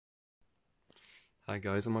Hi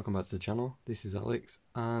guys and welcome back to the channel. This is Alex,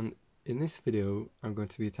 and in this video I'm going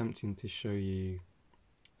to be attempting to show you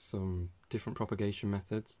some different propagation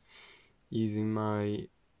methods using my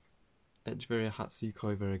Echeveria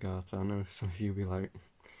Hatsukoi variegata. I know some of you will be like,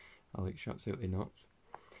 Alex, you're absolutely nuts.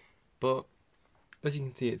 But as you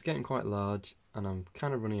can see, it's getting quite large and I'm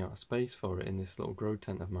kind of running out of space for it in this little grow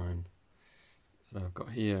tent of mine that I've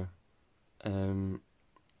got here. And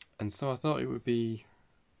so I thought it would be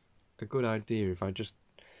a good idea if I just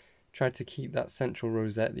tried to keep that central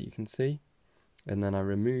rosette that you can see, and then I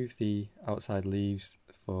remove the outside leaves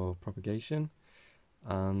for propagation,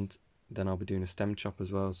 and then I'll be doing a stem chop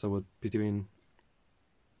as well. So we'll be doing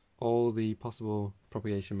all the possible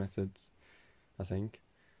propagation methods, I think,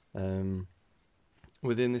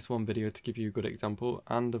 within this one video to give you a good example.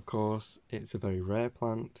 And of course it's a very rare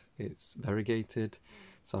plant, it's variegated,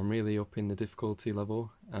 so I'm really up in the difficulty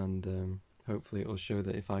level, and hopefully it will show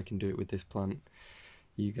that if I can do it with this plant,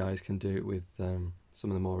 you guys can do it with some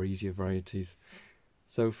of the more easier varieties.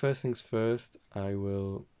 So first things first, I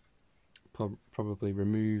will probably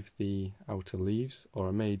remove the outer leaves, or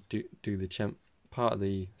I may do the part of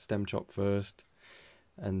the stem chop first,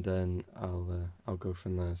 and then I'll go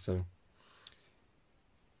from there. So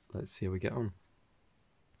let's see how we get on.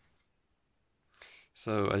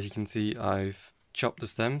 So as you can see, I've chopped the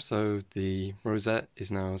stem, so the rosette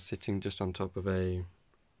is now sitting just on top of a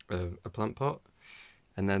plant pot,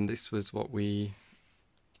 and then this was what we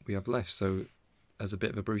have left. So as a bit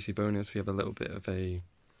of a Brucey bonus, we have a little bit of a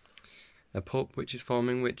pup which is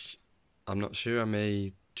forming, which I'm not sure, I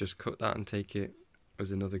may just cut that and take it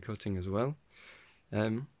as another cutting as well.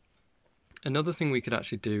 Another thing we could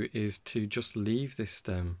actually do is to just leave this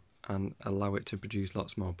stem and allow it to produce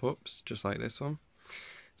lots more pups, just like this one.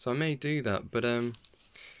 So I may do that, but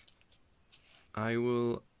I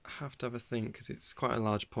will have to have a think, because it's quite a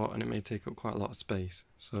large pot and it may take up quite a lot of space.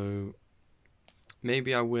 So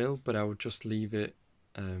maybe I will, but I will just leave it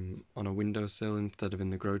on a windowsill instead of in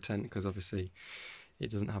the grow tent, because obviously it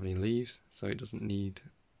doesn't have any leaves, so it doesn't need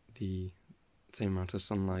the same amount of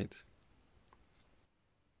sunlight.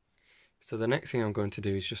 So the next thing I'm going to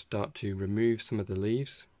do is just start to remove some of the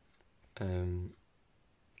leaves,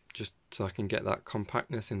 just so I can get that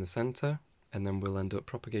compactness in the centre, and then we'll end up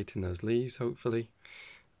propagating those leaves hopefully,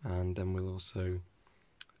 and then we'll also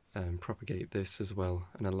propagate this as well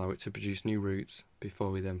and allow it to produce new roots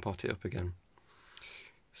before we then pot it up again.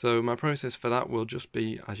 So my process for that will just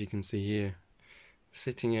be, as you can see here,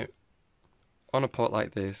 sitting it on a pot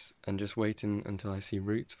like this and just waiting until I see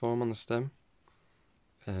roots form on the stem.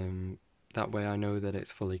 That way I know that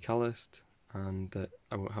it's fully calloused and that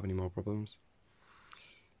I won't have any more problems.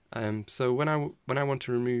 So when I want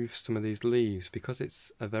to remove some of these leaves, because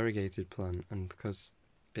it's a variegated plant and because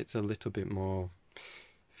it's a little bit more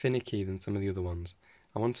finicky than some of the other ones,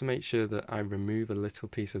 I want to make sure that I remove a little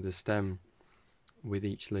piece of the stem with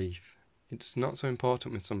each leaf. It's not so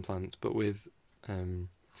important with some plants, but with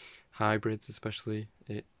hybrids especially,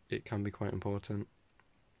 it can be quite important.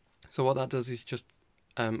 So what that does is just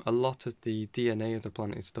a lot of the DNA of the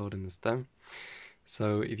plant is stored in the stem.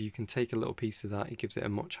 So if you can take a little piece of that, it gives it a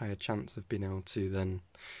much higher chance of being able to then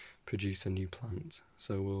produce a new plant.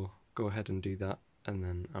 So we'll go ahead and do that, and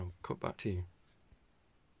then I'll cut back to you.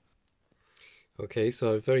 Okay,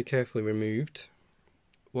 so I've very carefully removed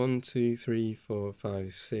 1, 2, 3, 4,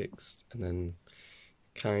 5, 6, and then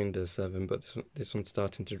kinda 7, but this one's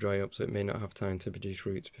starting to dry up, so it may not have time to produce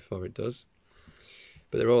roots before it does.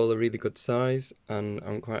 But they're all a really good size, and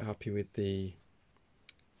I'm quite happy with the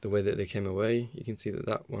way that they came away. You can see that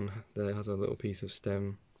that one there has a little piece of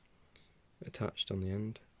stem attached on the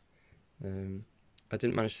end. I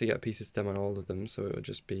didn't manage to get a piece of stem on all of them, so it would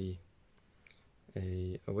just be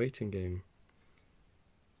a waiting game.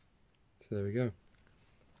 So there we go.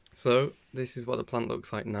 So this is what the plant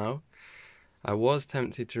looks like now. I was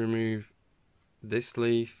tempted to remove this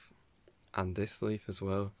leaf and this leaf as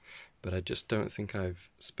well, but I just don't think I've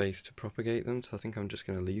space to propagate them, so I think I'm just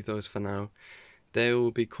going to leave those for now. They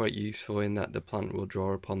will be quite useful in that the plant will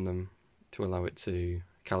draw upon them to allow it to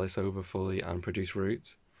callus over fully and produce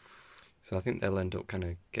roots. So I think they'll end up kind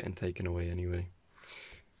of getting taken away anyway.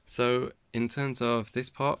 So in terms of this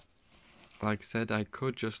pot, like I said, I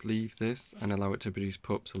could just leave this and allow it to produce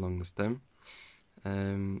pups along the stem.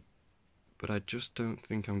 But I just don't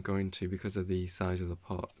think I'm going to, because of the size of the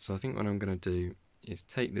pot. So I think what I'm going to do is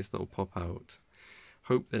take this little pup out,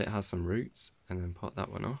 hope that it has some roots, and then pot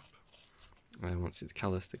that one off once it's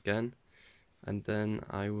calloused again, and then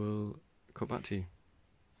I will cut back to you.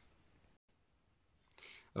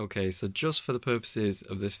 Okay, so just for the purposes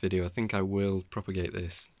of this video, I think I will propagate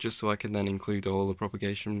this, just so I can then include all the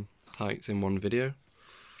propagation heights in one video.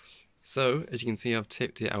 So, as you can see, I've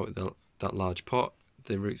tipped it out with that large pot.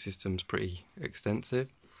 The root system's pretty extensive,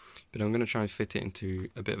 but I'm going to try and fit it into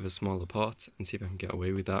a bit of a smaller pot and see if I can get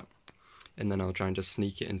away with that. And then I'll try and just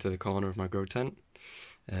sneak it into the corner of my grow tent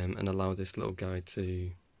and allow this little guy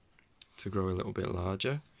to grow a little bit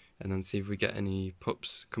larger, and then see if we get any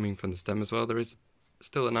pups coming from the stem as well. There is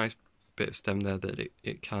still a nice bit of stem there that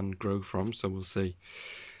it can grow from, so we'll see.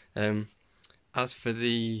 As for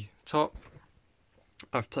the top,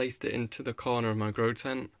 I've placed it into the corner of my grow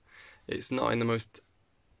tent. It's not in the most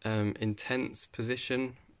intense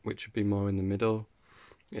position, which would be more in the middle.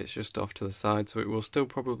 It's just off to the side, so it will still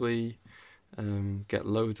probably get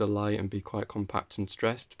loads of light and be quite compact and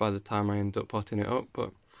stressed by the time I end up potting it up.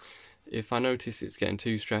 But if I notice it's getting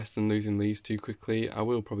too stressed and losing leaves too quickly, I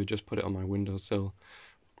will probably just put it on my windowsill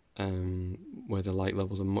where the light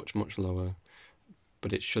levels are much lower,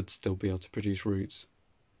 but it should still be able to produce roots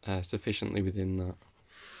sufficiently within that.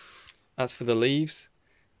 As for the leaves,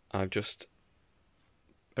 I've just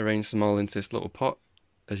arranged them all into this little pot,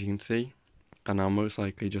 as you can see, and I'll most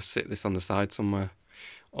likely just sit this on the side somewhere,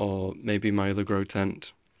 or maybe my other grow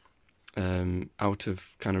tent out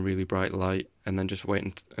of kind of really bright light, and then just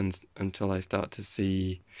wait until I start to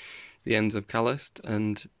see the ends of calloused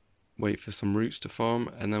and wait for some roots to form,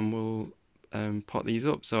 and then we'll pot these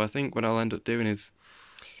up. So I think what I'll end up doing is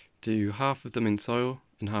do half of them in soil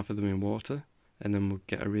and half of them in water, and then we'll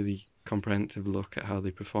get a really comprehensive look at how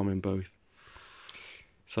they perform in both.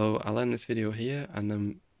 So I'll end this video here, and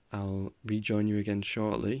then I'll rejoin you again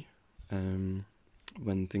shortly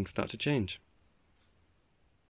when things start to change.